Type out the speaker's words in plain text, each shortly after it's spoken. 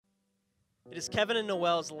It is Kevin and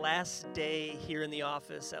Noel's last day here in the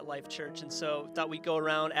office at Life Church, and so thought we'd go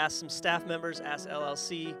around, ask some staff members, ask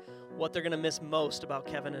LLC what they're going to miss most about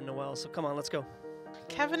Kevin and Noel. So come on, let's go.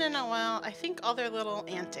 Kevin and Noel, I think all their little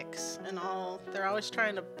antics and they're always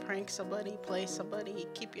trying to prank somebody, play somebody,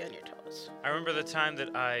 keep you on your toes. I remember the time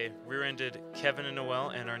that I rear-ended Kevin and Noel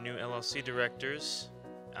and our new LLC directors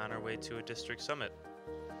on our way to a district summit.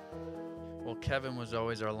 Well, Kevin was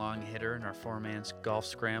always our long hitter in our four-man's golf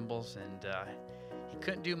scrambles, and he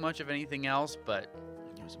couldn't do much of anything else, but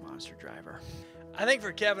he was a monster driver. I think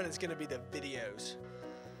for Kevin, it's going to be the videos.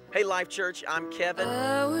 Hey, Life Church, I'm Kevin.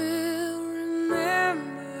 I will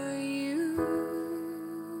remember you.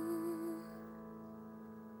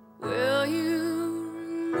 Will you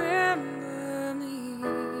remember me?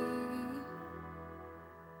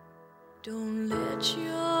 Don't let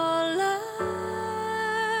your life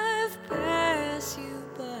pass you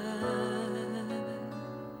by.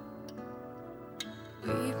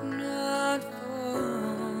 Weep not for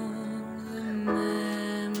the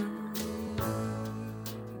memory.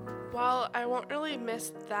 Well, I won't really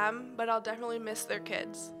miss them, but I'll definitely miss their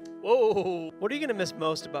kids. Whoa! What are you going to miss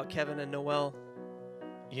most about Kevin and Noel?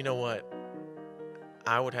 You know what?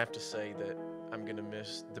 I would have to say that I'm going to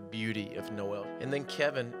miss the beauty of Noel. And then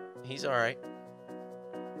Kevin, he's all right.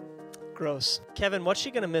 Gross. Kevin, what's she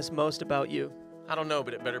going to miss most about you? I don't know,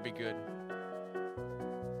 but it better be good.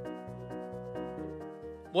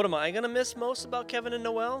 What am I going to miss most about Kevin and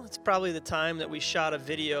Noel? It's probably the time that we shot a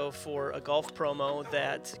video for a golf promo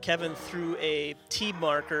that Kevin threw a tee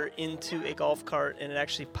marker into a golf cart and it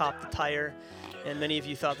actually popped the tire. And many of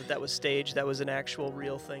you thought that that was staged. That was an actual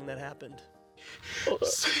real thing that happened.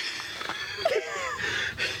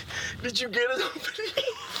 Did you get it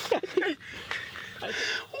opening?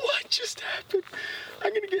 What just happened?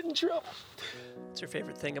 I'm going to get in trouble. What's your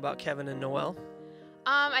favorite thing about Kevin and Noel?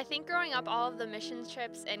 I think growing up, all of the missions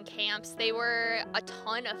trips and camps, they were a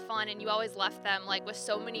ton of fun, and you always left them like with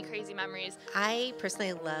so many crazy memories. I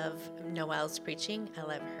personally love Noelle's preaching. I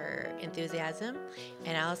love her enthusiasm,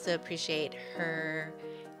 and I also appreciate her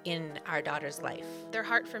in our daughter's life. Their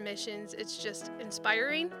heart for missions, it's just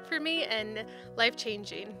inspiring for me and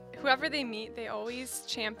life-changing. Whoever they meet, they always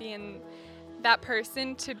champion that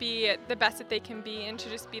person to be the best that they can be and to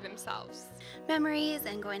just be themselves. Memories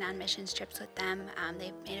and going on missions trips with them,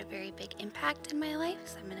 they've made a very big impact in my life,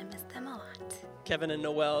 so I'm going to miss them a lot. Kevin and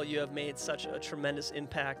Noel, you have made such a tremendous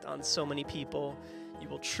impact on so many people. You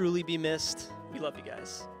will truly be missed. We love you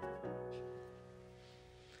guys.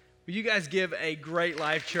 Will you guys give a great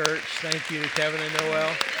Life Church thank you to Kevin and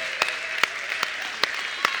Noel?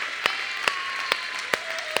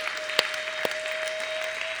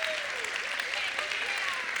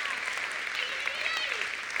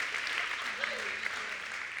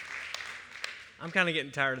 I'm kind of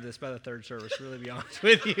getting tired of this by the third service, really, to be honest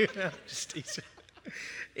with you. Just teasing.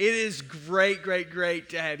 It is great, great, great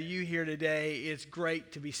to have you here today. It's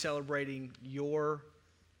great to be celebrating your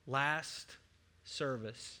last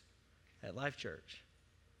service at Life Church.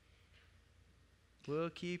 We'll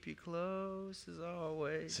keep you close as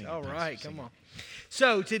always. All right, come on.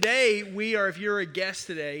 So today we are, if you're a guest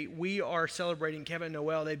today, we are celebrating Kevin and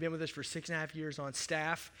Noel. They've been with us for 6.5 years on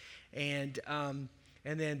staff, and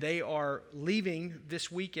then they are leaving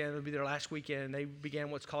this weekend. It'll be their last weekend, and they began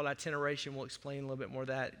what's called itineration. We'll explain a little bit more of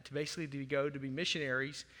that. To basically go to be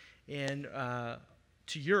missionaries to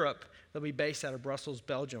Europe. They'll be based out of Brussels,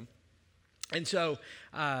 Belgium. And so,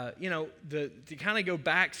 to kind of go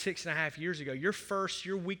back 6.5 years ago, your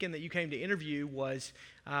weekend that you came to interview was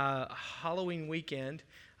Halloween weekend.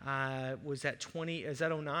 Was that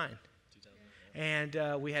 09?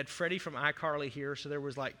 And we had Freddie from iCarly here, so there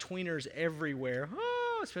was like tweeners everywhere,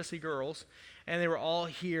 especially girls, and they were all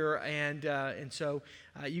here, and so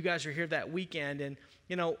you guys are here that weekend, and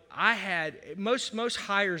I had most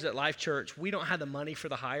hires at Life Church. We don't have the money for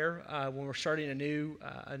the hire when we're starting a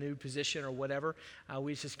new position or whatever.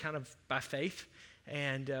 We just kind of by faith,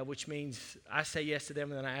 and which means I say yes to them,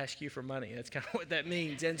 and then I ask you for money. That's kind of what that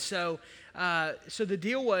means, and so the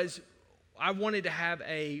deal was, I wanted to have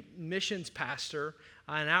a missions pastor,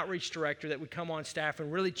 an outreach director that would come on staff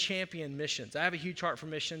and really champion missions. I have a huge heart for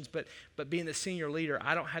missions, but being the senior leader,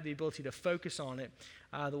 I don't have the ability to focus on it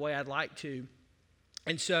the way I'd like to.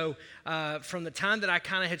 And so from the time that I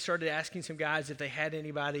kind of had started asking some guys if they had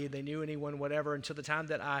anybody, they knew anyone, whatever, until the time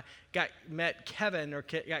that I met Kevin or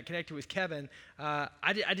got connected with Kevin, I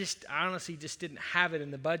honestly just didn't have it in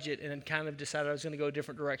the budget, and then kind of decided I was going to go a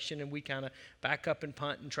different direction, and we kind of back up and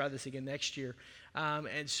punt and try this again next year.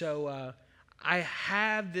 And so I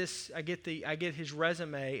have this, I get his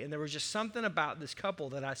resume, and there was just something about this couple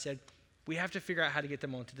that I said, we have to figure out how to get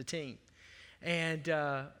them onto the team. And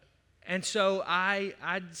so I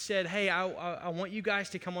said, hey, I want you guys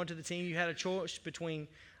to come onto the team. You had a choice between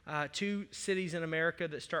two cities in America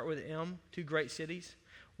that start with M, two great cities.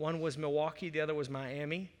 One was Milwaukee, the other was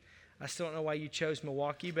Miami. I still don't know why you chose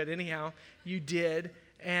Milwaukee, but anyhow, you did.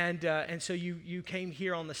 And so you came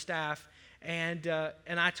here on the staff. And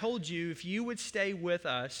I told you if you would stay with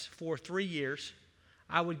us for 3 years,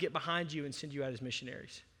 I would get behind you and send you out as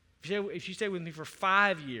missionaries. If you stay with me for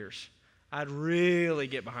 5 years, I'd really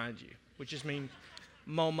get behind you, which just means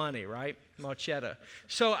more money, right? More cheddar.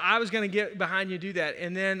 So I was going to get behind you and do that.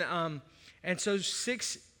 And then, so it's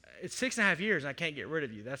 6.5 years, and I can't get rid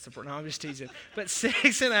of you. No, I'm just teasing. But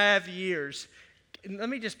 6.5 years. Let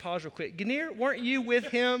me just pause real quick. Ganir, weren't you with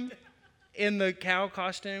him in the cow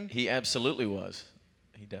costume? He absolutely was.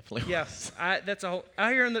 He definitely was. That's a whole.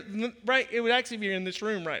 I hear right. It would actually be in this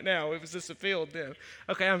room right now. It was just a field then.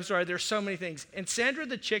 Okay, I'm sorry. There's so many things. And Sandra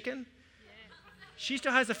the chicken. She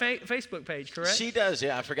still has a Facebook page, correct? She does.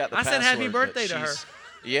 Yeah, I forgot the password. I said happy birthday to her.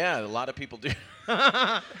 Yeah, a lot of people do.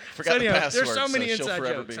 Forgot the password. There's so many inside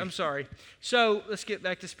jokes. I'm sorry. So let's get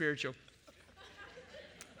back to spiritual.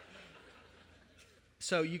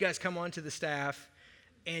 So you guys come onto the staff,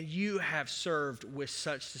 and you have served with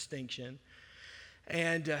such distinction,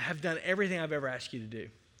 and have done everything I've ever asked you to do,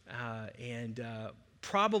 and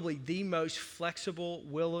probably the most flexible,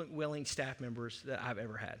 willing staff members that I've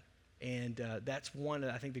ever had. And that's one of,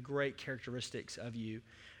 I think, the great characteristics of you,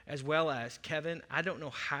 as well as, Kevin, I don't know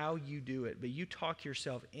how you do it, but you talk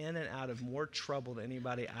yourself in and out of more trouble than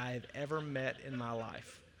anybody I've ever met in my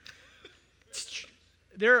life.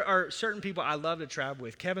 There are certain people I love to travel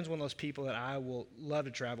with. Kevin's one of those people that I will love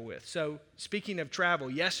to travel with. So speaking of travel,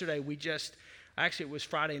 yesterday it was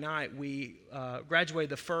Friday night, we graduated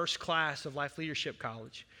the first class of Life Leadership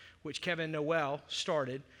College, which Kevin Noel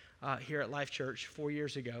started here at Life Church 4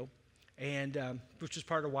 years ago. And which was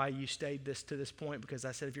part of why you stayed to this point, because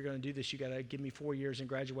I said, if you're going to do this, you got to give me 4 years and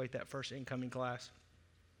graduate that first incoming class.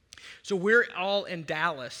 So we're all in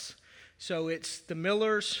Dallas. So it's the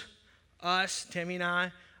Millers, us, Tammy and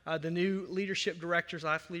I, the new leadership directors,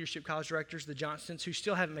 Life Leadership College directors, the Johnstons, who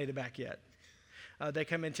still haven't made it back yet. They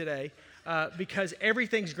come in today because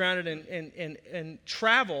everything's grounded in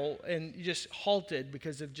travel and just halted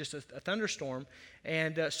because of just a thunderstorm.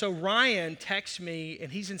 And so Ryan texts me,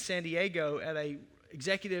 and he's in San Diego at a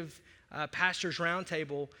executive pastors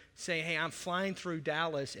roundtable saying, hey, I'm flying through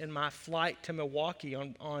Dallas, and my flight to Milwaukee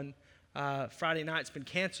on Friday night's been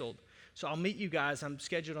canceled. So I'll meet you guys. I'm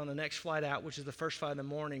scheduled on the next flight out, which is the first flight in the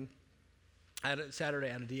morning,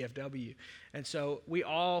 Saturday out of DFW. And so we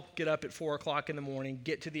all get up at 4 o'clock in the morning,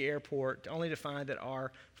 get to the airport, only to find that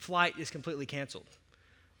our flight is completely canceled.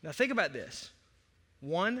 Now think about this.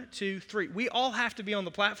 1, 2, 3. We all have to be on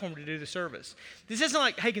the platform to do the service. This isn't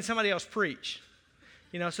like, hey, can somebody else preach?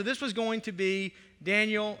 So this was going to be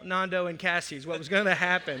Daniel, Nando, and Cassie is what was going to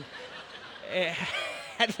happen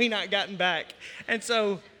had we not gotten back. And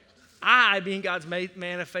so I, being God's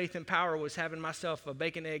man of faith and power, was having myself a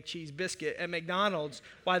bacon, egg, cheese biscuit at McDonald's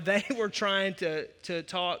while they were trying to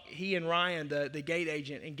talk, he and Ryan, the gate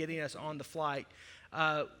agent, and getting us on the flight.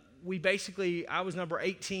 I was number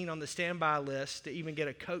 18 on the standby list to even get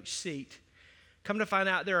a coach seat. Come to find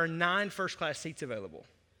out, there are 9 first-class seats available.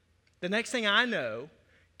 The next thing I know,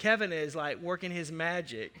 Kevin is like working his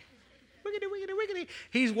magic. Wiggity, wiggity, wiggity.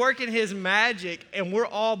 He's working his magic, and we're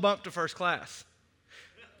all bumped to first class.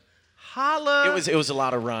 Holla. It was a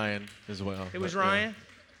lot of Ryan as well. It was Ryan?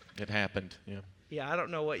 It happened, yeah. Yeah, I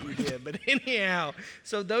don't know what you did, but anyhow.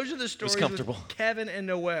 So those are the stories with Kevin and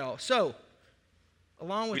Noel. So,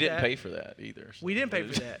 along with that. We didn't pay for that either. We didn't pay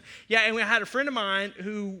for that. Yeah, and we had a friend of mine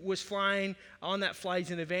who was flying on that flight.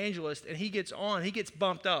 He's an evangelist, and he gets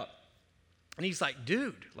bumped up. And he's like,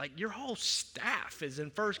 dude, like your whole staff is in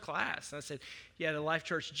first class. And I said, yeah, the Life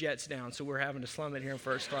Church jet's down, so we're having to slum it here in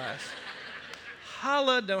first class.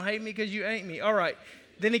 Holla, don't hate me because you ain't me. All right.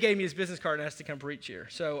 Then he gave me his business card and asked to come preach here.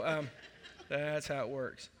 So that's how it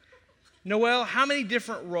works. Noel, how many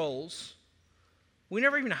different roles? We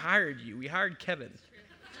never even hired you. We hired Kevin.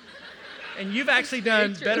 And you've actually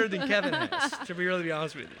done better than Kevin has, to really be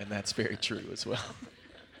honest with you. And that's very true as well.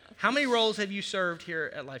 How many roles have you served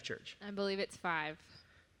here at Life Church? I believe it's 5.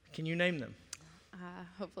 Can you name them?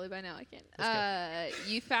 Hopefully by now I can.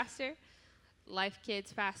 Youth pastor, Life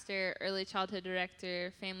Kids pastor, early childhood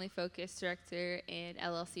director, family focus director, and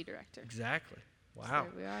LLC director. Exactly. Wow.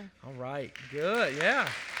 So there we are. All right. Good. Yeah.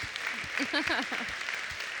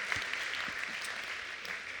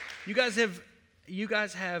 You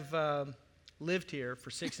guys have lived here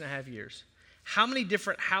for 6.5 years. How many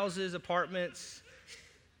different houses, apartments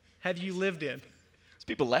have you lived in? There's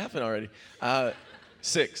people laughing already.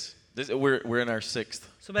 6. We're in our 6th.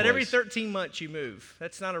 So about every place. 13 months you move.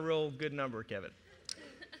 That's not a real good number, Kevin.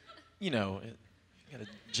 You know, got a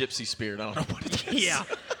gypsy spirit. I don't know what it is. Yeah.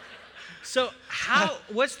 So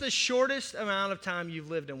what's the shortest amount of time you've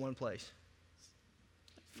lived in one place?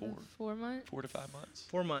 4 months. 4 to 5 months.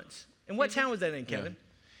 4 months. And what town was that in, Kevin?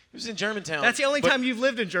 It was in Germantown. That's the only time you've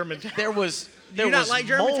lived in Germantown. There was Do you not like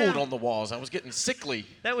Germantown? mold on the walls. I was getting sickly.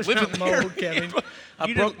 That was living not mold, there. Kevin.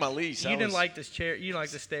 I broke my lease. You didn't like this chair. You didn't like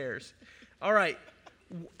the stairs. All right.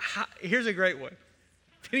 Here's a great one.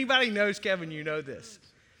 If anybody knows Kevin, you know this.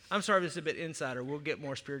 I'm sorry if this is a bit insider. We'll get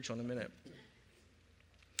more spiritual in a minute.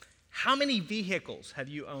 How many vehicles have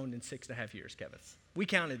you owned in 6.5 years, Kevin? We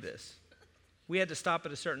counted this. We had to stop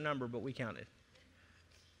at a certain number, but we counted.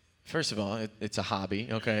 First of all, it's a hobby,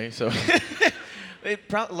 okay? So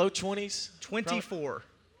probably low 20s. 24.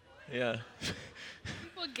 Yeah.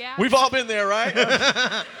 People We've all been there, right?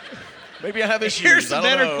 Maybe I have issues. Here's the I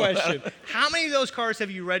don't better know. question. How many of those cars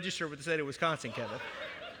have you registered with the state of Wisconsin, Kevin?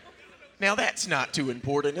 Now that's not too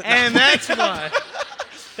important. And that's why.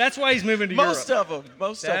 That's why he's moving to Europe. Most of them.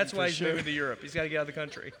 That's why for he's sure. moving to Europe. He's got to get out of the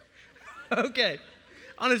country. Okay.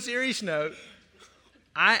 On a serious note,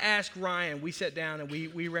 I asked Ryan, we sat down and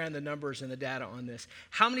we ran the numbers and the data on this.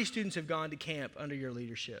 How many students have gone to camp under your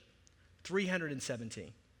leadership?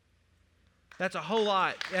 317. That's a whole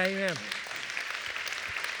lot. Yeah, amen.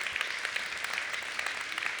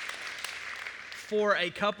 For a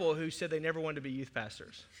couple who said they never wanted to be youth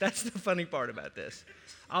pastors. That's the funny part about this.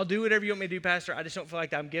 I'll do whatever you want me to do, Pastor. I just don't feel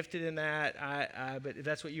like I'm gifted in that. But if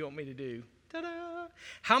that's what you want me to do. Ta-da!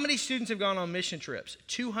 How many students have gone on mission trips?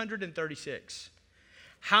 236.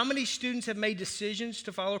 How many students have made decisions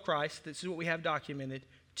to follow Christ? This is what we have documented.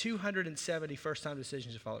 270 first-time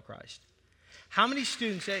decisions to follow Christ. How many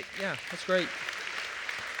students say, yeah, that's great.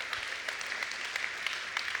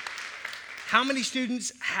 How many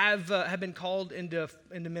students have been called into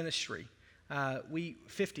ministry?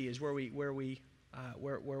 50 is where we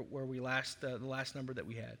last the last number that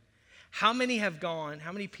we had. How many have gone?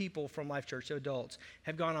 How many people from Life Church, so adults,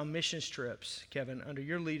 have gone on missions trips, Kevin, under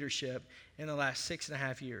your leadership in the last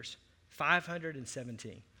 6.5 years?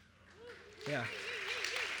 517. Yeah.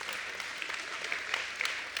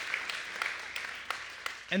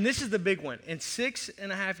 And this is the big one. In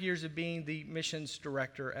 6.5 years of being the missions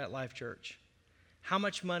director at Life Church, how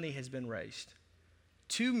much money has been raised?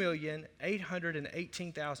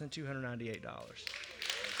 $2,818,298.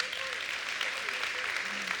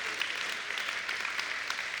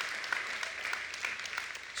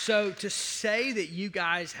 So to say that you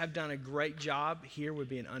guys have done a great job here would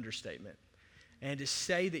be an understatement. And to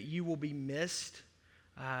say that you will be missed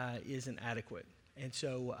isn't adequate. And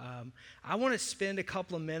so I want to spend a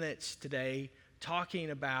couple of minutes today talking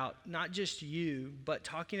about not just you, but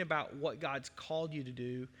talking about what God's called you to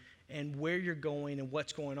do and where you're going and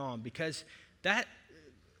what's going on, because that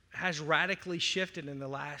has radically shifted in the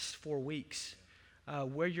last 4 weeks.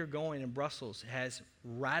 Where you're going in Brussels has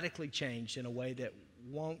radically changed in a way that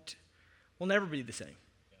will never be the same.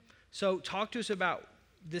 So talk to us about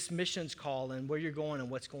this missions call and where you're going and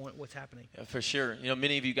what's happening. Yeah, for sure. You know,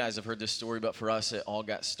 many of you guys have heard this story, but for us, it all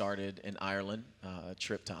got started in Ireland, a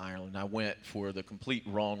trip to Ireland. I went for the complete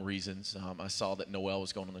wrong reasons. I saw that Noelle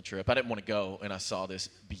was going on the trip. I didn't want to go, and I saw this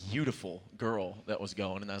beautiful girl that was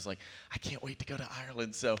going, and I was like, I can't wait to go to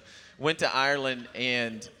Ireland. So went to Ireland,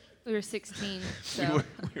 and We were 16, so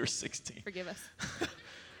we were 16. Forgive us.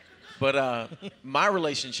 But my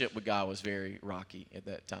relationship with God was very rocky at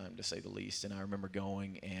that time, to say the least. And I remember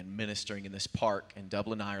going and ministering in this park in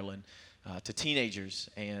Dublin, Ireland, to teenagers.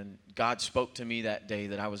 And God spoke to me that day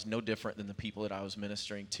that I was no different than the people that I was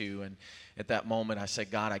ministering to. And at that moment, I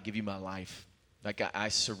said, God, I give you my life. Like, I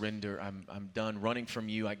surrender. I'm done running from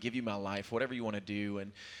you. I give you my life, whatever you want to do.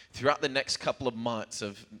 And throughout the next couple of months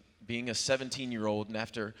of being a 17-year-old and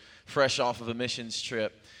after fresh off of a missions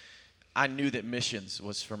trip, I knew that missions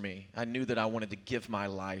was for me. I knew that I wanted to give my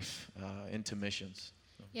life into missions.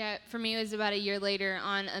 Yeah, for me, it was about a year later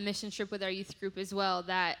on a mission trip with our youth group as well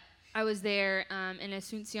that I was there in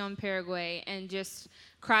Asunción, Paraguay, and just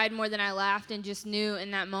cried more than I laughed, and just knew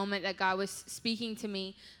in that moment that God was speaking to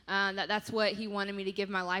me, that's what he wanted me to give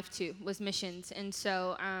my life to, was missions. And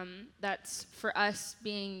so that's, for us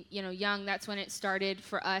being, young, that's when it started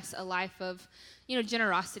for us, a life of,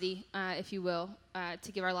 generosity, if you will,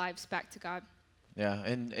 to give our lives back to God. Yeah,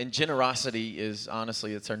 and generosity is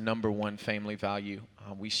honestly, it's our number one family value.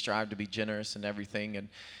 We strive to be generous in everything,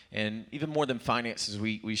 and even more than finances,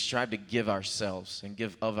 we strive to give ourselves and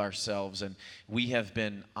give of ourselves. And we have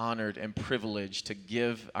been honored and privileged to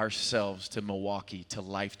give ourselves to Milwaukee, to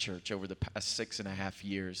Life Church over the past 6.5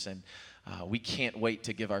 years. And we can't wait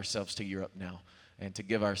to give ourselves to Europe now, and to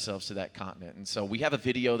give ourselves to that continent. And so we have a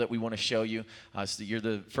video that we want to show you. So you're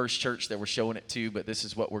the first church that we're showing it to, but this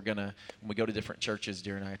is what we're going to, when we go to different churches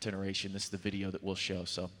during our itineration, this is the video that we'll show.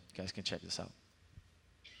 So you guys can check this out.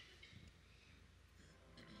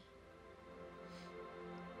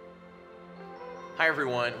 Hi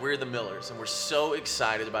everyone, we're the Millers, and we're so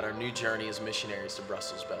excited about our new journey as missionaries to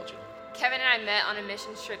Brussels, Belgium. Kevin and I met on a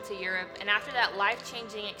missions trip to Europe, and after that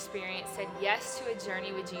life-changing experience, said yes to a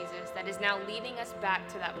journey with Jesus that is now leading us back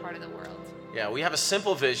to that part of the world. Yeah, we have a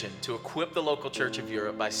simple vision to equip the local church of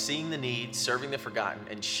Europe by seeing the need, serving the forgotten,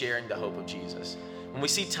 and sharing the hope of Jesus. When we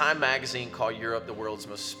see Time magazine call Europe the world's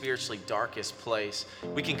most spiritually darkest place,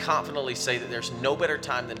 we can confidently say that there's no better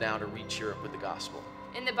time than now to reach Europe with the gospel.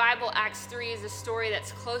 In the Bible, Acts 3 is a story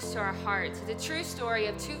that's close to our hearts. It's a true story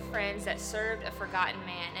of two friends that served a forgotten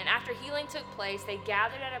man. And after healing took place, they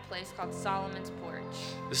gathered at a place called Solomon's Porch.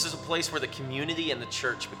 This is a place where the community and the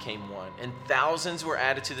church became one, and thousands were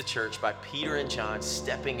added to the church by Peter and John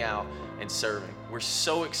stepping out and serving. We're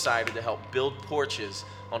so excited to help build porches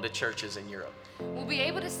onto churches in Europe. We'll be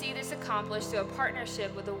able to see this accomplished through a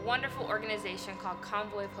partnership with a wonderful organization called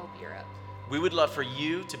Convoy of Hope Europe. We would love for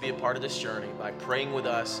you to be a part of this journey by praying with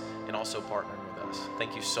us and also partnering with us.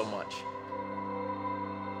 Thank you so much.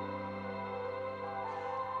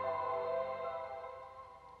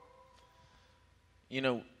 You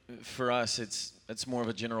know, for us, it's more of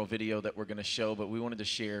a general video that we're going to show, but we wanted to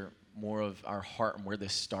share more of our heart and where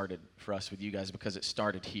this started for us with you guys, because it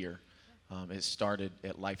started here. It started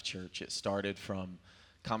at Life Church. It started from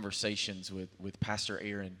conversations with Pastor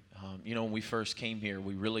Aaron. You know, when we first came here,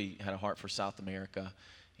 we really had a heart for South America,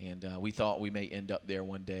 and we thought we may end up there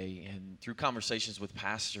one day. And through conversations with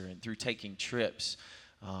Pastor and through taking trips,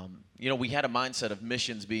 you know, we had a mindset of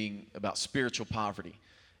missions being about spiritual poverty.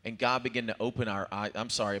 And God began to open our eyes,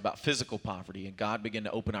 about physical poverty. And God began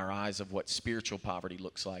to open our eyes of what spiritual poverty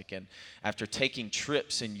looks like. And after taking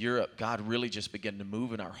trips in Europe, God really just began to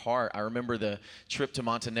move in our heart. I remember the trip to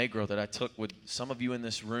Montenegro that I took with some of you in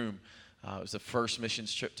this room. It was the first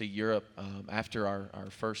missions trip to Europe after our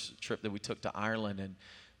first trip that we took to Ireland. And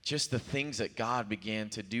just the things that God began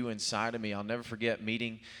to do inside of me. I'll never forget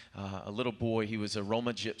meeting a little boy. He was a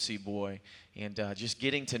Roma gypsy boy, and just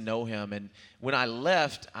getting to know him. And when I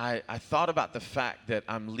left, I thought about the fact that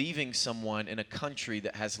I'm leaving someone in a country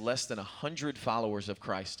that has less than 100 followers of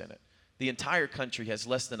Christ in it. The entire country has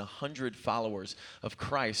less than 100 followers of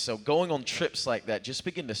Christ. So going on trips like that just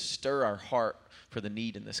began to stir our heart for the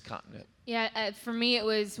need in this continent. Yeah, for me, it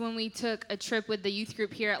was when we took a trip with the youth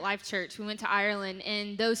group here at Life Church. We went to Ireland,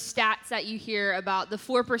 and those stats that you hear about the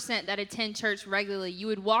 4% that attend church regularly, you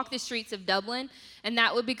would walk the streets of Dublin, and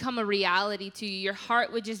that would become a reality to you. Your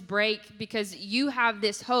heart would just break because you have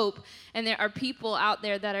this hope, and there are people out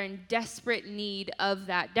there that are in desperate need of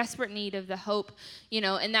that, desperate need of the hope, you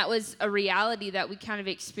know, and that was a reality that we kind of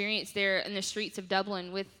experienced there in the streets of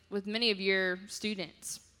Dublin with many of your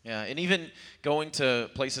students. Yeah, and even going to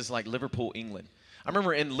places like Liverpool, England. I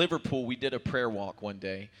remember in Liverpool, we did a prayer walk one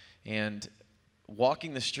day, and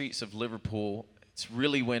walking the streets of Liverpool, it's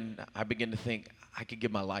really when I began to think, I could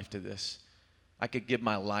give my life to this. I could give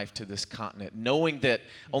my life to this continent. Knowing that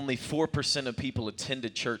only 4% of people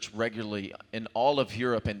attended church regularly in all of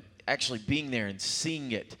Europe, and actually being there and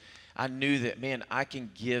seeing it, I knew that, man, I can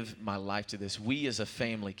give my life to this. We as a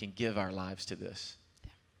family can give our lives to this.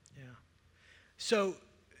 Yeah. So,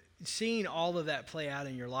 seeing all of that play out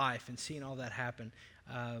in your life and seeing all that happen,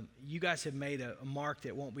 you guys have made a mark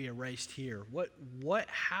that won't be erased here.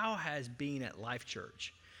 How has being at Life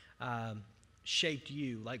Church shaped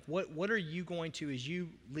you? Like, what are you going to, as you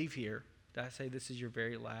leave here, did I say this is your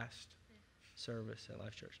very last service at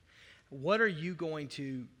Life Church? What are you going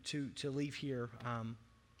to leave here?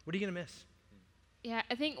 What are you going to miss? Yeah,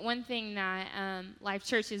 I think one thing that Life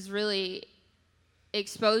Church has really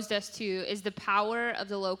exposed us to is the power of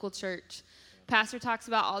the local church. Pastor talks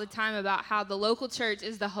about all the time about how the local church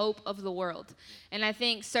is the hope of the world. And I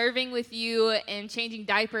think serving with you and changing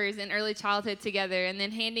diapers in early childhood together and then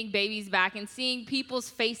handing babies back and seeing people's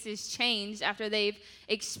faces change after they've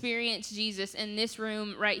experienced Jesus in this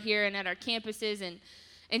room right here and at our campuses,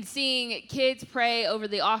 and seeing kids pray over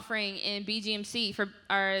the offering in BGMC for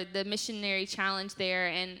the missionary challenge there,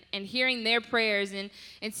 and hearing their prayers and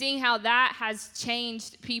seeing how that has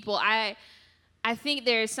changed people. I think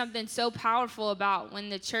there is something so powerful about when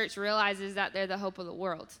the church realizes that they're the hope of the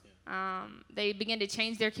world. They begin to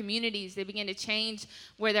change their communities. They begin to change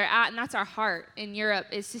where they're at, and that's our heart in Europe,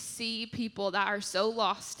 is to see people that are so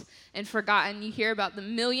lost and forgotten. You hear about the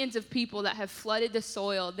millions of people that have flooded the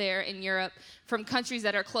soil there in Europe from countries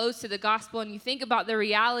that are closed to the gospel, and you think about the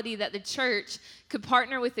reality that the church could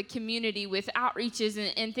partner with the community with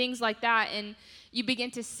outreaches and things like that, and you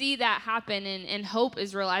begin to see that happen, and hope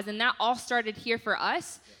is realized, and that all started here for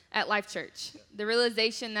us at Life Church. The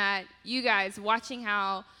realization that you guys, watching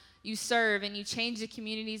how you serve and you change the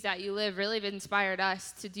communities that you live, really have inspired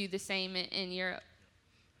us to do the same in Europe.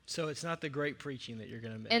 So it's not the great preaching that you're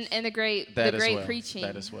going to miss. And the great preaching.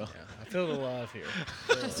 That as well. Yeah, I feel the love here.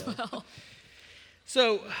 As well.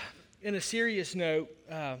 So, in a serious note,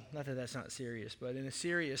 not that that's not serious, but in a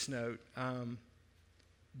serious note,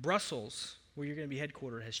 Brussels, where you're going to be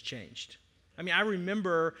headquartered, has changed. I mean, I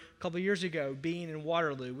remember a couple of years ago being in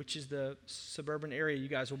Waterloo, which is the suburban area you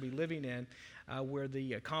guys will be living in, where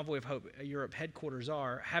the Convoy of Hope Europe headquarters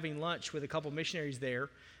are, having lunch with a couple of missionaries there,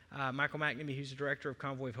 Michael McNamee, who's the director of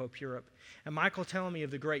Convoy of Hope Europe, and Michael telling me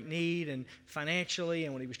of the great need and financially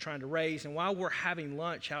and what he was trying to raise. And while we're having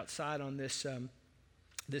lunch outside on this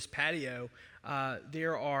this patio,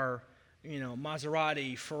 there are,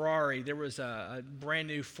 Maserati, Ferrari. There was a brand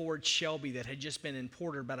new Ford Shelby that had just been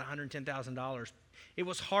imported, about $110,000. It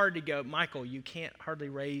was hard to go, Michael, you can't hardly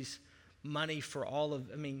raise money for all of,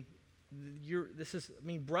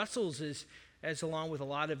 Brussels is, as along with a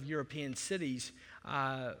lot of European cities,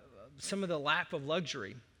 some of the lap of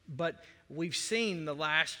luxury. But we've seen the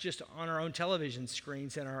last, just on our own television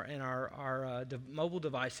screens and our mobile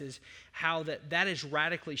devices, how that is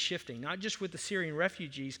radically shifting, not just with the Syrian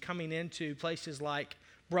refugees coming into places like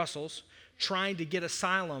Brussels, trying to get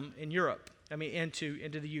asylum in Europe,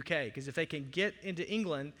 into the UK, because if they can get into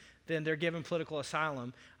England, then they're given political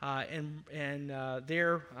asylum, and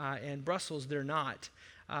there in Brussels, they're not.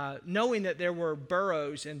 Knowing that there were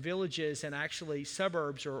boroughs and villages and actually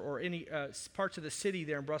suburbs or any parts of the city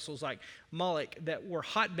there in Brussels, like Moloch, that were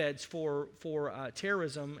hotbeds for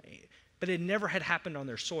terrorism, but it never had happened on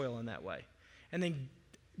their soil in that way. And then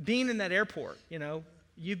being in that airport,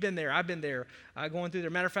 you've been there, I've been there, going through there.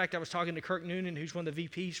 Matter of fact, I was talking to Kirk Noonan, who's one of the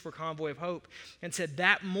VPs for Convoy of Hope, and said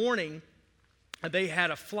that morning, they had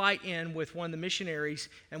a flight in with one of the missionaries,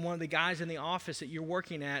 and one of the guys in the office that you're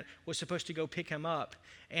working at was supposed to go pick him up.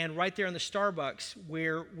 And right there in the Starbucks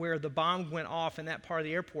where the bomb went off in that part of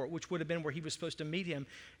the airport, which would have been where he was supposed to meet him,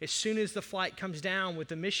 as soon as the flight comes down with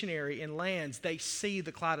the missionary and lands, they see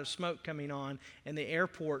the cloud of smoke coming on and the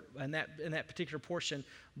airport and that particular portion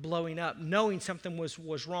blowing up, knowing something was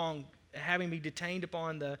wrong, having me detained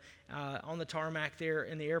on the tarmac there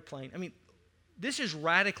in the airplane. This is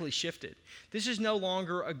radically shifted. This is no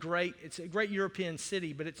longer it's a great European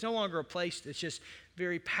city, but it's no longer a place that's just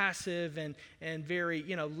very passive and very,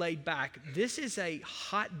 laid back. This is a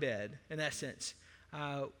hotbed, in essence,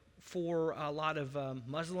 for a lot of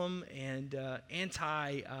Muslim and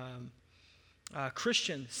anti-Christian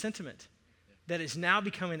sentiment that is now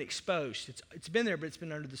becoming exposed. It's been there, but it's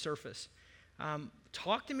been under the surface.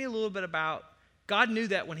 Talk to me a little bit about, God knew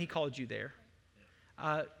that when he called you there.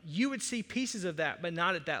 You would see pieces of that, but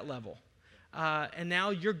not at that level. And now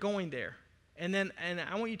you're going there. And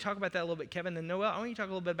I want you to talk about that a little bit, Kevin and Noel. I want you to talk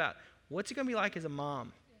a little bit about what's it going to be like as a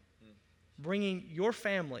mom, bringing your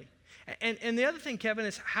family. And the other thing, Kevin,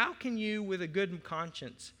 is how can you, with a good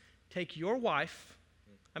conscience, take your wife.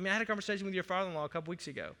 I had a conversation with your father-in-law a couple weeks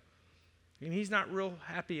ago. He's not real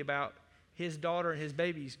happy about his daughter and his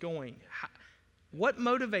babies going. What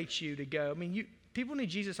motivates you to go? People need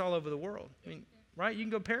Jesus all over the world. Right? You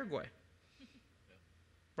can go to Paraguay.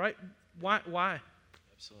 Right? Why?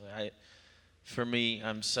 Absolutely. For me,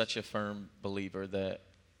 I'm such a firm believer that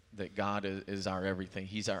God is our everything.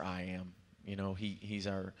 He's our I am. He's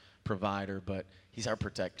our provider, but he's our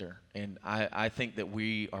protector. And I think that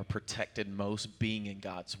we are protected most being in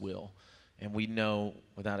God's will. And we know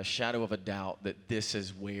without a shadow of a doubt that this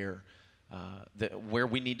is where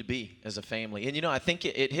we need to be as a family. And I think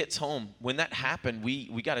it hits home. When that happened,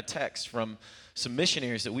 we got a text from some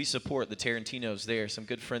missionaries that we support, the Tarantinos there, some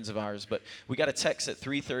good friends of ours. But we got a text at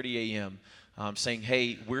 3:30 a.m. Saying,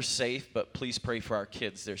 hey, we're safe, but please pray for our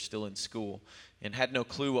kids. They're still in school. And had no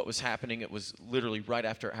clue what was happening. It was literally right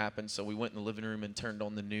after it happened. So we went in the living room and turned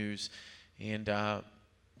on the news. And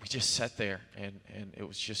we just sat there, and it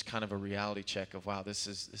was just kind of a reality check of, wow, this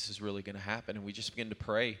is really going to happen. And we just began to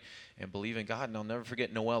pray and believe in God. And I'll never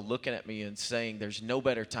forget Noel looking at me and saying, there's no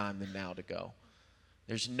better time than now to go.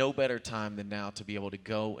 There's no better time than now to be able to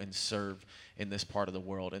go and serve in this part of the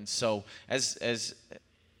world. And so as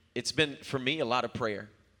it's been, for me, a lot of prayer.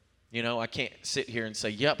 You know, I can't sit here and say,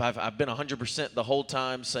 yep, I've been 100% the whole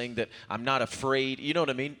time, saying that I'm not afraid. You know what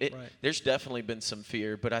I mean? There's definitely been some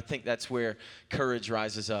fear, but I think that's where courage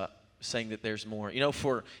rises up, saying that there's more. You know,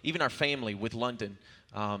 for even our family with London,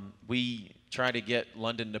 we try to get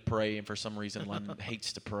London to pray, and for some reason London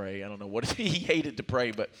hates to pray. I don't know what he hated to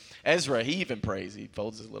pray, but Ezra, he even prays. He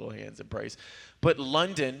folds his little hands and prays. But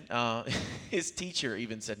London, his teacher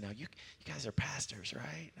even said, now you guys are pastors,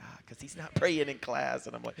 right? Because he's not praying in class.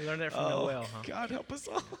 And I'm like, you learned that from Noel, huh? God help us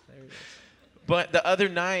all. There it is. But the other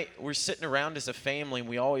night, we're sitting around as a family, and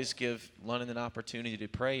we always give London an opportunity to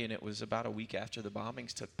pray, and it was about a week after the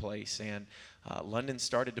bombings took place, and London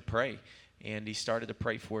started to pray, and he started to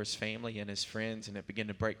pray for his family and his friends, and it began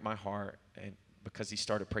to break my heart, and because he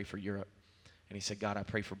started to pray for Europe. And he said, God, I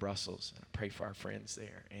pray for Brussels, and I pray for our friends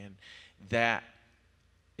there. And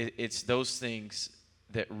it's those things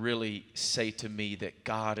that really say to me that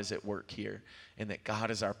God is at work here, and that God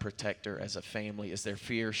is our protector as a family. Is there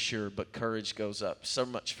fear? Sure, but courage goes up so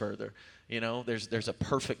much further. You know, there's a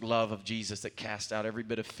perfect love of Jesus that casts out every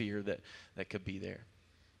bit of fear that could be there.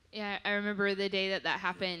 Yeah, I remember the day that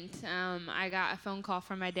happened. I got a phone call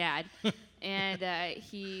from my dad, and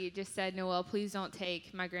he just said, Noel, please don't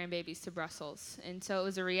take my grandbabies to Brussels. And so it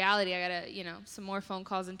was a reality. I got some more phone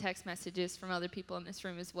calls and text messages from other people in this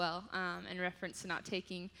room as well, in reference to not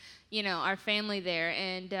taking, our family there.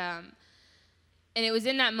 And it was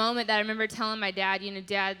in that moment that I remember telling my dad,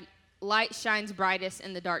 Dad, light shines brightest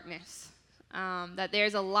in the darkness. That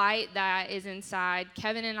there's a light that is inside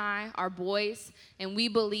Kevin and I, our boys, and we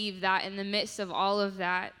believe that in the midst of all of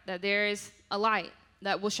that there is a light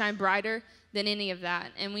that will shine brighter than any of that.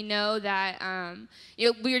 And we know that,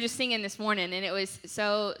 we were just singing this morning, and it was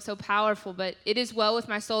so powerful, but it is well with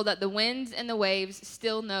my soul that the winds and the waves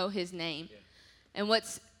still know his name. Yeah. And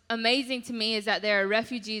what's amazing to me is that there are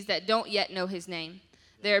refugees that don't yet know his name.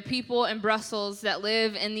 There are people in Brussels that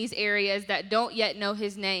live in these areas that don't yet know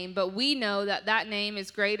his name, but we know that name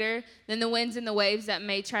is greater than the winds and the waves that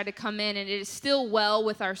may try to come in, and it is still well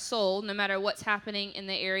with our soul, no matter what's happening in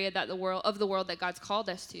the area of the world that God's called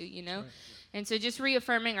us to, Right. And so just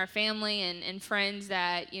reaffirming our family and friends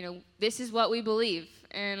that, this is what we believe,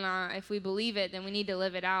 and if we believe it, then we need to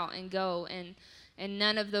live it out and go, and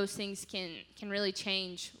none of those things can really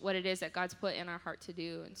change what it is that God's put in our heart to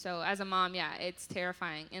do. And so as a mom, it's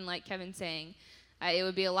terrifying. And like Kevin's saying, it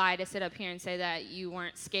would be a lie to sit up here and say that you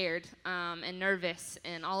weren't scared and nervous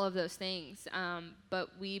and all of those things. But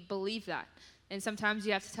we believe that. And sometimes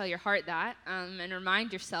you have to tell your heart that and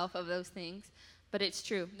remind yourself of those things. But it's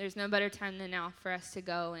true. There's no better time than now for us to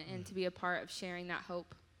go and to be a part of sharing that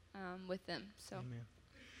hope with them. So. Amen.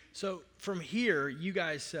 So from here, you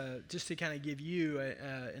guys, just to kind of give you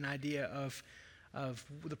an idea of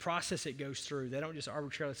the process it goes through, they don't just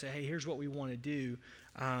arbitrarily say, hey, here's what we want to do.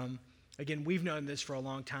 Again, we've known this for a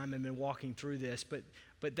long time and been walking through this,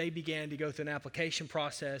 but they began to go through an application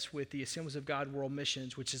process with the Assemblies of God World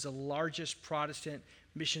Missions, which is the largest Protestant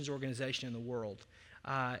missions organization in the world.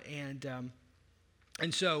 And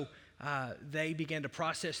so they began to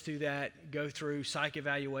process through that, go through psych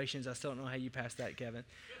evaluations. I still don't know how you passed that, Kevin.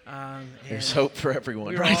 There's hope for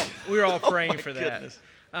everyone. We're all praying for that. Goodness.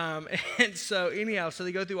 And so anyhow, so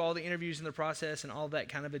they go through all the interviews in the process and all that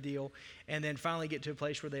kind of a deal, and then finally get to a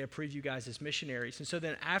place where they approve you guys as missionaries. And so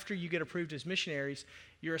then after you get approved as missionaries,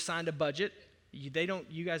 you're assigned a budget. You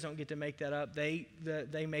guys don't get to make that up. They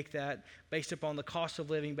make that based upon the cost of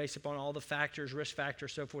living, based upon all the factors, risk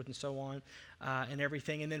factors, so forth and so on, and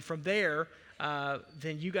everything. And then from there,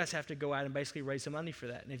 then you guys have to go out and basically raise the money for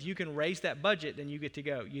that. And if you can raise that budget, then you get to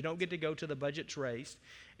go. You don't get to go till the budget's raised.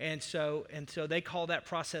 And so they call that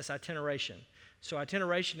process itineration. So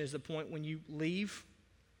itineration is the point when you leave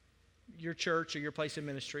your church or your place of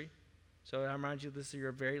ministry. So I remind you, this is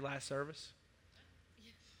your very last service.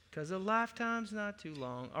 Because a lifetime's not too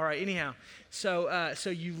long. All right, anyhow. So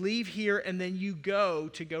you leave here and then you go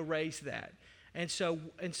raise that. And so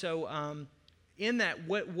in that,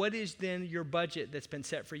 what is then your budget that's been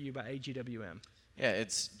set for you by AGWM? Yeah,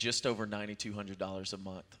 it's just over $9,200 a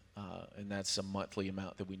month. And that's a monthly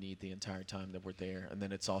amount that we need the entire time that we're there. And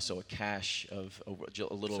then it's also a cash of a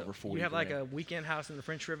little over 40 You have grand. like a weekend house in the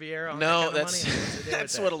French Riviera on No, that kind of money?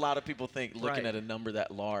 that's what a lot of people think, looking Right. at a number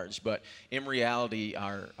that large. But in reality,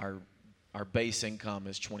 our base income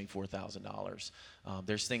is $24,000.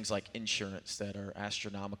 There's things like insurance that are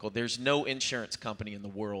astronomical. There's no insurance company in the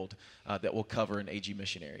world that will cover an AG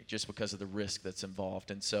missionary just because of the risk that's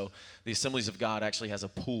involved. And so the Assemblies of God actually has a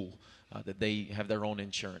pool that they have their own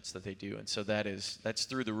insurance that they do. And so that's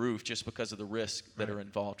through the roof just because of the risk that are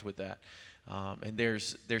involved with that. And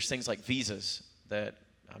there's things like visas that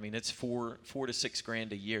I mean, it's $4 to $6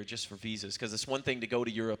 grand a year just for visas, because it's one thing to go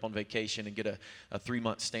to Europe on vacation and get a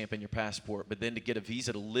 3-month stamp in your passport, but then to get a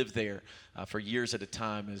visa to live there for years at a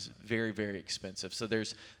time is very, very expensive. So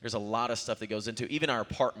there's a lot of stuff that goes into even our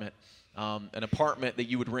apartment. An apartment that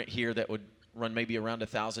you would rent here that would run maybe around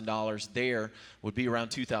 $1,000 there would be around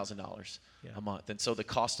 $2,000 a month, and so the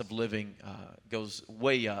cost of living goes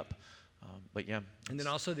way up. But yeah, and then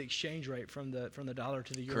also the exchange rate from the dollar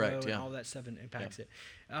to the euro, correct, and all that stuff impacts it.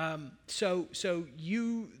 So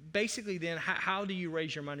you basically then how do you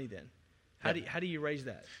raise your money then? How do you raise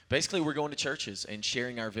that? Basically, we're going to churches and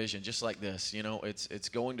sharing our vision, just like this. You know, it's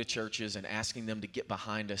going to churches and asking them to get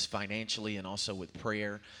behind us financially and also with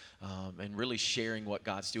prayer, and really sharing what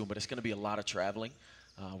God's doing. But it's going to be a lot of traveling.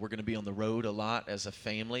 We're going to be on the road a lot as a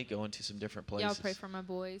family, going to some different places. Y'all pray for my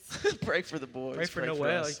boys. Pray for the boys. Pray for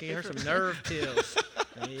Noel. You can hear some nerve pills.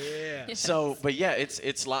 Yeah. Yes. So, but yeah,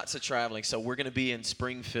 it's lots of traveling. So we're going to be in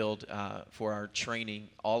Springfield for our training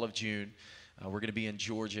all of June. We're going to be in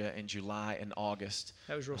Georgia in July and August.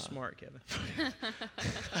 That was real smart, Kevin.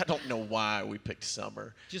 I don't know why we picked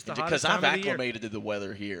summer. Just the because hottest time I've of the year. acclimated to the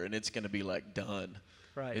weather here, and it's going to be like done.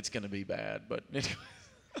 Right. It's going to be bad, but anyway.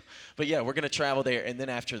 But yeah, we're going to travel there, and then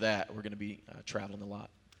after that, we're going to be traveling a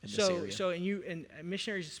lot in this area. So and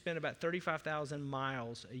missionaries spend about 35,000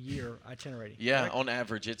 miles a year itinerating. Yeah, correct? on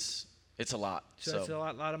average, it's a lot. So it's a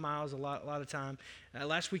lot of miles, a lot of time.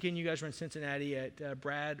 Last weekend, you guys were in Cincinnati at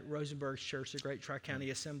Brad Rosenberg's church, the Great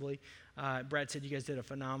Tri-County Assembly. Brad said you guys did a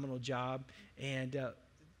phenomenal job. And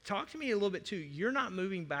talk to me a little bit, too. You're not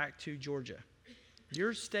moving back to Georgia.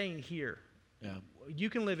 You're staying here. Yeah.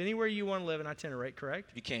 You can live anywhere you want to live in itinerate,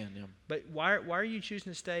 correct? You can, yeah. But why are you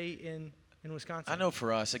choosing to stay in Wisconsin? I know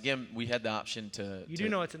for us, again, we had the option to. You do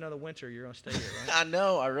know it's another winter you're going to stay here, right? I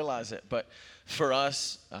know, I realize it. But for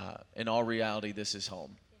us, in all reality, this is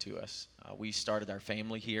home to us. We started our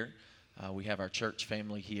family here. We have our church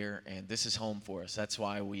family here, and this is home for us. That's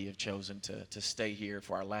why we have chosen to stay here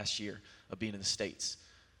for our last year of being in the States,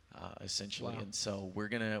 essentially. Wow. And so we're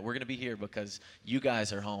gonna be here because you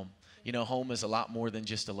guys are home. You know, home is a lot more than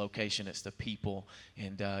just a location. It's the people,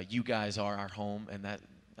 and you guys are our home, and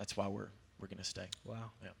that's why we're going to stay. Wow.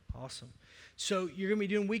 Yeah. Awesome. So you're going to be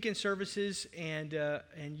doing weekend services, and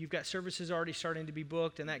you've got services already starting to be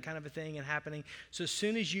booked and that kind of a thing and happening. So as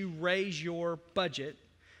soon as you raise your budget,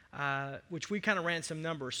 which we kind of ran some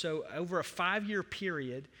numbers, so over a 5-year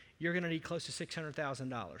period, you're going to need close to $600,000.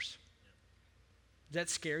 Does that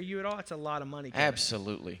scare you at all? It's a lot of money. Kevin.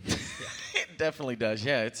 Absolutely. It definitely does.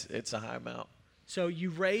 Yeah, it's a high amount. So you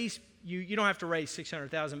don't have to raise $600,000,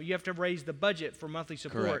 but you have to raise the budget for monthly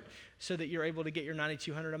support. Correct. So that you're able to get your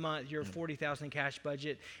 $9,200 a month, your $40,000 cash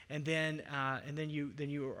budget, and then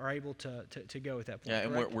you are able to go at that point. Yeah,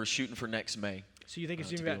 and correct? we're shooting for next May. So you think it's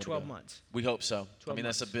going to be about 12 months? We hope so. 12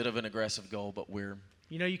 that's a bit of an aggressive goal, but we're.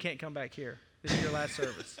 You know you can't come back here. This is your last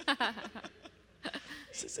service.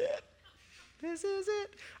 This is it. This is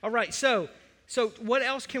it. All right. So what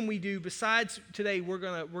else can we do besides today? We're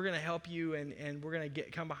gonna help you and we're gonna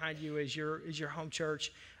come behind you as your home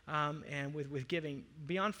church, and with giving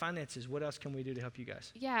beyond finances. What else can we do to help you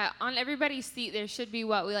guys? Yeah, on everybody's seat there should be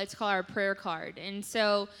what we like to call our prayer card, and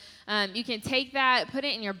so you can take that, put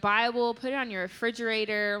it in your Bible, put it on your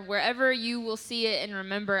refrigerator, wherever you will see it, and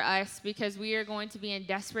remember us, because we are going to be in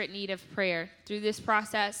desperate need of prayer through this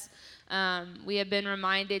process. We have been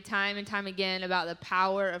reminded time and time again about the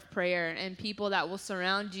power of prayer and people that will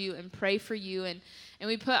surround you and pray for you. And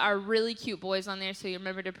we put our really cute boys on there, so you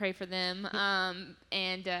remember to pray for them.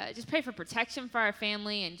 And just pray for protection for our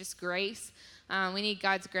family and just grace. We need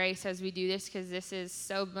God's grace as we do this, because this is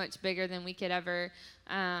so much bigger than we could ever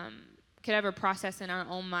process in our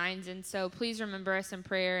own minds. And so please remember us in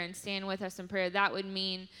prayer and stand with us in prayer. That would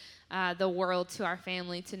mean the world to our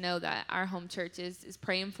family to know that our home church is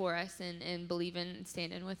praying for us and believing and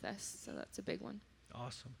standing with us. So that's a big one.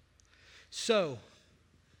 Awesome. So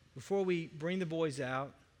before we bring the boys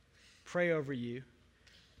out, pray over you,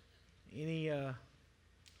 any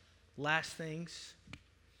last things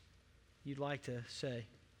you'd like to say?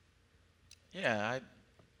 Yeah,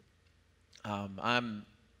 I'm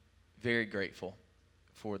very grateful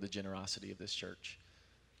for the generosity of this church.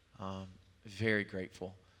 Very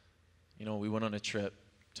grateful. You know, we went on a trip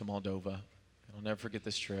to Moldova, and I'll never forget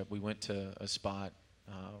this trip. We went to a spot,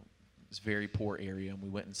 this very poor area, and we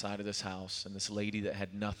went inside of this house, and this lady that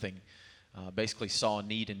had nothing basically saw a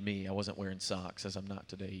need in me. I wasn't wearing socks, as I'm not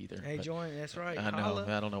today either. Hey, join, that's right. I know, Holla.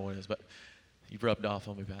 I don't know what it is, but you've rubbed off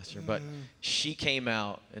on me, Pastor. But she came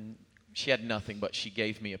out, and she had nothing, but she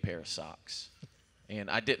gave me a pair of socks, and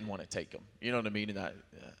I didn't want to take them. You know what I mean? And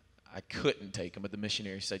I couldn't take them, but the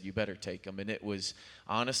missionary said, you better take them. And it was,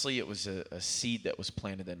 honestly, it was a seed that was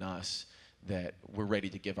planted in us that we're ready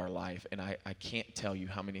to give our life. And I can't tell you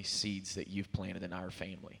how many seeds that you've planted in our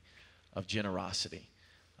family of generosity.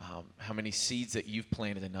 How many seeds that you've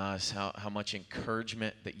planted in us, how much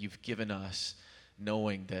encouragement that you've given us,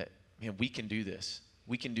 knowing that, man, we can do this.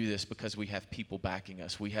 We can do this because we have people backing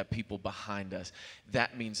us. We have people behind us.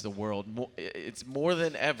 That means the world. It's more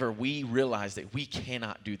than ever we realize that we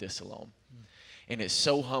cannot do this alone. And it's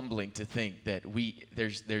so humbling to think that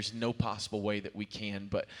there's no possible way that we can,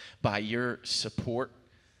 but by your support,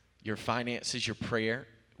 your finances, your prayer,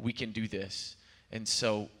 we can do this. And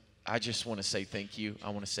so I just want to say thank you. I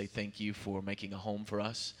want to say thank you for making a home for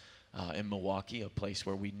us in Milwaukee, a place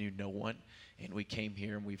where we knew no one. And we came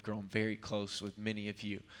here and we've grown very close with many of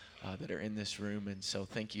you that are in this room. And so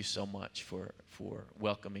thank you so much for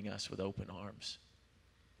welcoming us with open arms.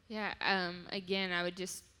 Yeah, again, I would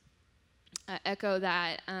just echo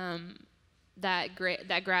that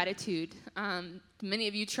that gratitude. Many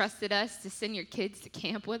of you trusted us to send your kids to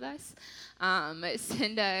camp with us,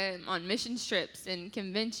 send on mission trips and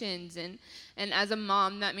conventions, and as a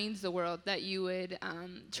mom, that means the world that you would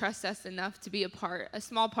trust us enough to be a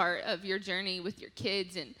small part of your journey with your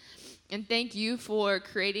kids, and thank you for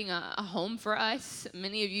creating a home for us.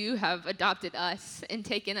 Many of you have adopted us and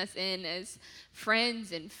taken us in as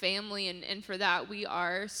friends and family, and for that we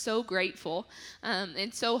are so grateful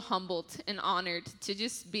and so humbled and honored to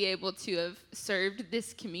just be able to have served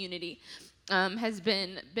this community. Has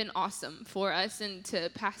been awesome for us, and to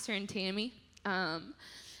Pastor and Tammy.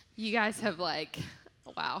 You guys have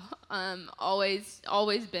wow,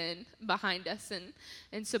 always been behind us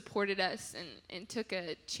and supported us and took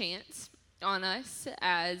a chance on us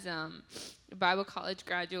as Bible college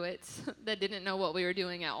graduates that didn't know what we were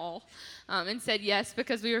doing at all, and said yes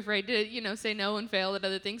because we were afraid to say no and fail at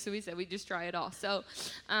other things. So we said we'd just try it all.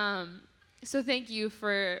 So thank you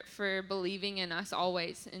for believing in us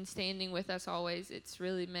always and standing with us always. It's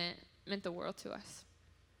really meant the world to us.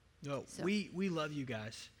 No, so. We love you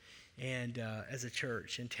guys, and as a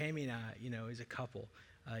church, and Tammy and I, as a couple,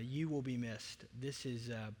 you will be missed. This is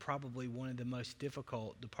probably one of the most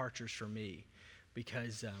difficult departures for me,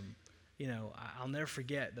 because I'll never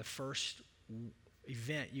forget the first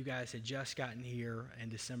event you guys had just gotten here in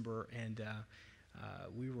December, and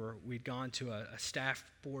we'd gone to a staff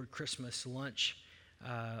board Christmas lunch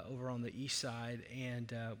over on the east side,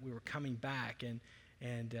 and we were coming back, and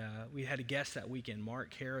we had a guest that weekend.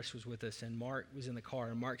 Mark Harris was with us, and Mark was in the car,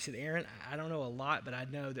 and Mark said, Aaron, I don't know a lot, but I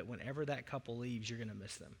know that whenever that couple leaves, you're going to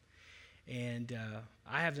miss them. And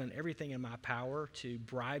I have done everything in my power to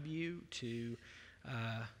bribe you, to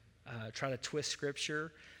try to twist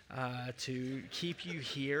scripture, to keep you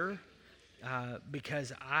here,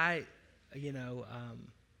 because I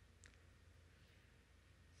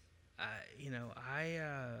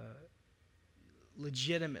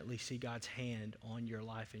legitimately see God's hand on your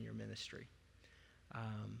life and your ministry.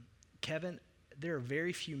 Kevin, there are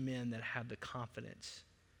very few men that have the confidence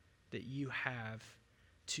that you have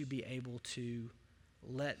to be able to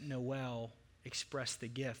let Noelle express the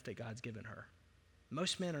gift that God's given her.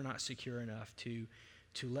 Most men are not secure enough to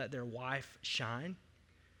let their wife shine,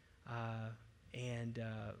 and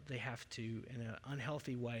they have to, in an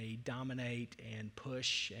unhealthy way, dominate and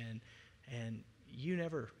push, and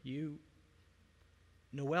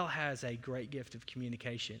Noelle has a great gift of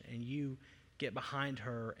communication, and you get behind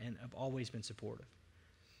her and have always been supportive.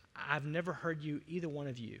 I've never heard you, either one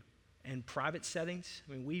of you, in private settings.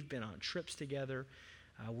 I mean, we've been on trips together.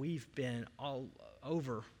 We've been all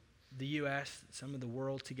over the U.S., some of the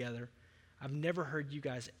world together. I've never heard you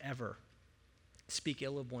guys ever speak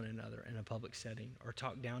ill of one another in a public setting or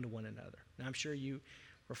talk down to one another. Now, I'm sure you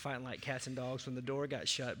were fighting like cats and dogs when the door got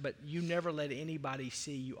shut, but you never let anybody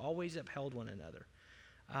see. You always upheld one another.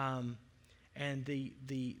 And the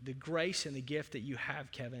grace and the gift that you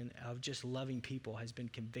have, Kevin, of just loving people has been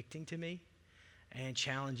convicting to me and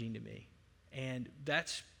challenging to me. And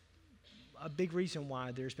that's a big reason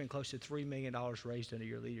why there's been close to $3 million raised under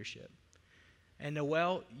your leadership. And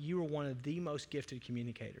Noelle, you are one of the most gifted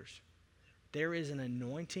communicators. There is an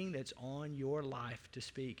anointing that's on your life to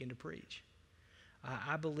speak and to preach.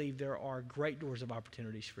 I believe there are great doors of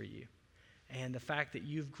opportunities for you. And the fact that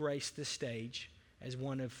you've graced this stage as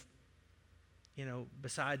one of,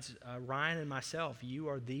 besides Ryan and myself, you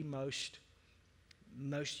are the most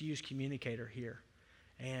used communicator here.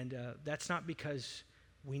 And that's not because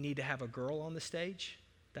we need to have a girl on the stage.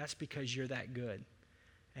 That's because you're that good.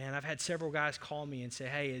 And I've had several guys call me and say,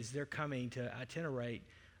 hey, as they're coming to Itinerate,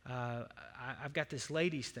 I've got this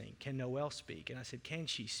ladies thing. Can Noelle speak? And I said, can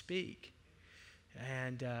she speak?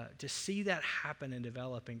 And to see that happen and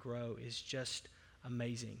develop and grow is just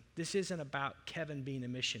amazing. This isn't about Kevin being a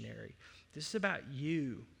missionary. This is about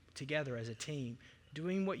you together as a team,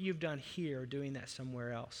 doing what you've done here, doing that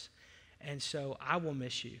somewhere else. And so I will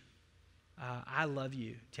miss you. I love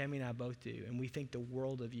you. Tammy and I both do. And we think the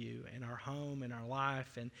world of you and our home and our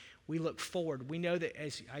life. And we look forward. We know that,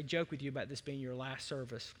 as I joke with you about this being your last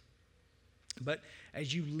service, but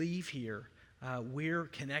as you leave here, we're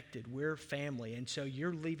connected. We're family. And so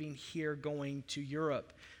you're leaving here going to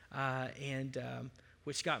Europe.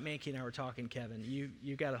 With Scott Mankey and I were talking, Kevin,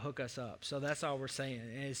 you got to hook us up. So that's all we're saying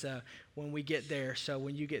is when we get there. So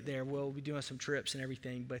when you get there, we'll be doing some trips and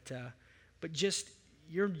everything. But just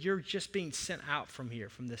you're just being sent out from here,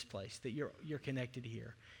 from this place, that you're connected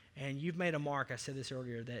here. And you've made a mark, I said this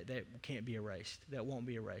earlier, that can't be erased, that won't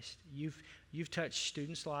be erased. You've touched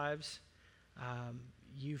students' lives.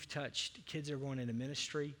 You've touched kids that are going into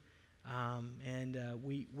ministry.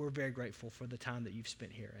 We're very grateful for the time that you've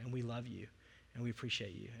spent here. And we love you, and we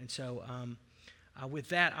appreciate you. And so with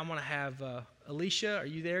that, I'm going to have Alicia, are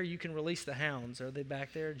you there? You can release the hounds. Are they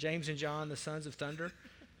back there? James and John, the sons of thunder.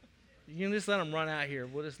 You can just let them run out here.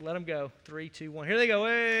 We'll just let them go. 3, 2, 1. Here they go.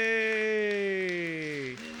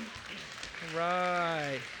 Hey! All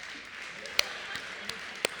right.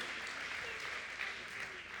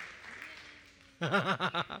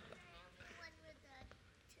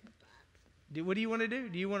 What do you want to do?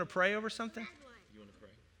 Do you want to pray over something? You want to pray?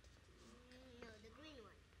 No, the green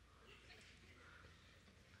one.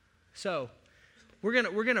 So, we're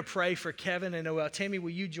gonna pray for Kevin and Noel. Tammy, will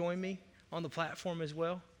you join me on the platform as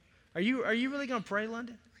well? Are you really gonna pray,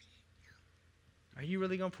 London? Are you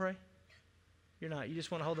really gonna pray? You're not. You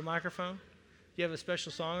just want to hold the microphone? You have a special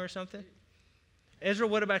song or something? Ezra,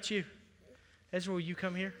 what about you? Ezra, will you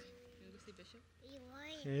come here?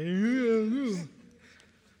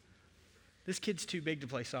 This kid's too big to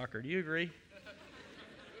play soccer. Do you agree?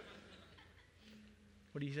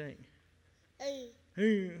 What do you think?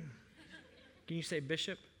 Can you say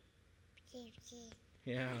bishop?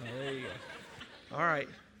 Yeah, there you go. All right.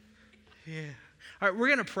 Yeah. All right, we're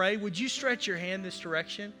going to pray. Would you stretch your hand this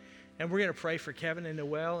direction? And we're going to pray for Kevin and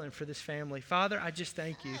Noel and for this family. Father, I just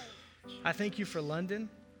thank you. I thank you for London.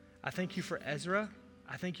 I thank you for Ezra.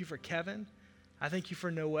 I thank you for Kevin. I thank you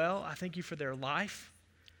for Noel. I thank you for their life.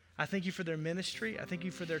 I thank you for their ministry. I thank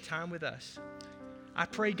you for their time with us. I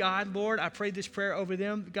pray, God, Lord, I pray this prayer over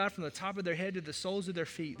them, God, from the top of their head to the soles of their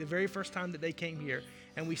feet, the very first time that they came here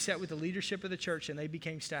and we sat with the leadership of the church and they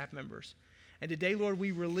became staff members. And today, Lord,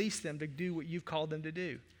 we release them to do what you've called them to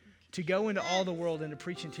do, to go into all the world and to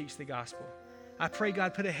preach and teach the gospel. I pray,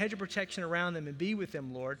 God, put a hedge of protection around them and be with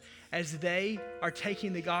them, Lord, as they are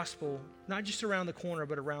taking the gospel, not just around the corner,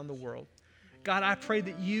 but around the world. God, I pray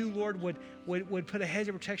that you, Lord, would put a hedge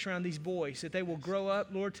of protection around these boys, that they will grow up,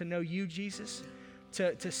 Lord, to know you, Jesus,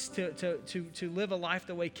 to live a life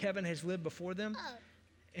the way Kevin has lived before them.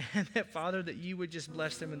 And that, Father, that you would just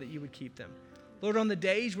bless them and that you would keep them. Lord, on the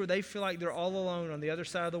days where they feel like they're all alone on the other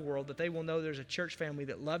side of the world, that they will know there's a church family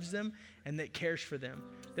that loves them and that cares for them.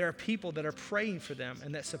 There are people that are praying for them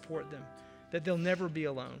and that support them, that they'll never be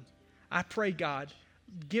alone. I pray, God,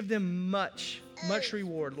 give them much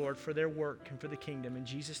reward, Lord, for their work and for the kingdom. In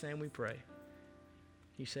Jesus' name we pray.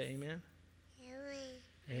 You say amen?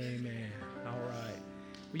 Amen. All right.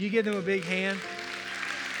 Will you give them a big hand?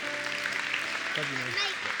 Love you, man.